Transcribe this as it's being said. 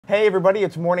Hey everybody,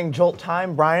 it's Morning Jolt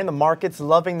time. Brian, the market's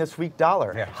loving this weak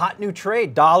dollar. Yeah, hot new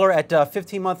trade, dollar at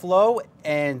 15-month low,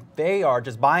 and they are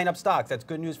just buying up stocks. That's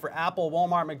good news for Apple,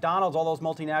 Walmart, McDonald's, all those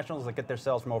multinationals that get their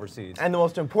sales from overseas. And the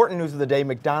most important news of the day,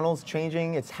 McDonald's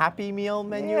changing its Happy Meal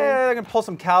menu. Yeah, they're going to pull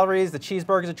some calories, the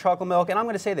cheeseburgers, the chocolate milk, and I'm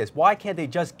going to say this, why can't they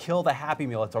just kill the Happy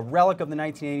Meal? It's a relic of the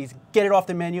 1980s. Get it off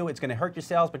the menu. It's going to hurt your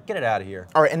sales, but get it out of here.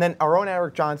 All right, and then our own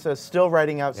Eric Johnson is still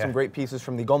writing out some great pieces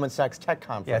from the Goldman Sachs Tech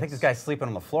Conference. Yeah, I think this guy's sleeping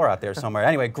on the floor out there somewhere.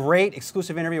 Anyway, great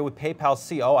exclusive interview with PayPal's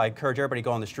CEO. I encourage everybody to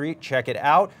go on the street, check it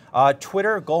out.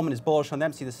 Twitter, Goldman is bullish on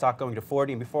them. See the stock going to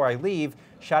 40. And before I leave,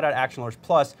 shout out Action Alerts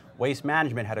Plus. Waste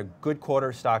Management had a good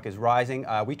quarter. Stock is rising.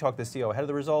 We talked to the CEO ahead of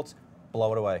the results.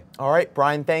 Blow it away. All right,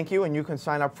 Brian, thank you. And you can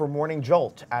sign up for Morning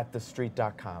Jolt at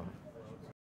TheStreet.com.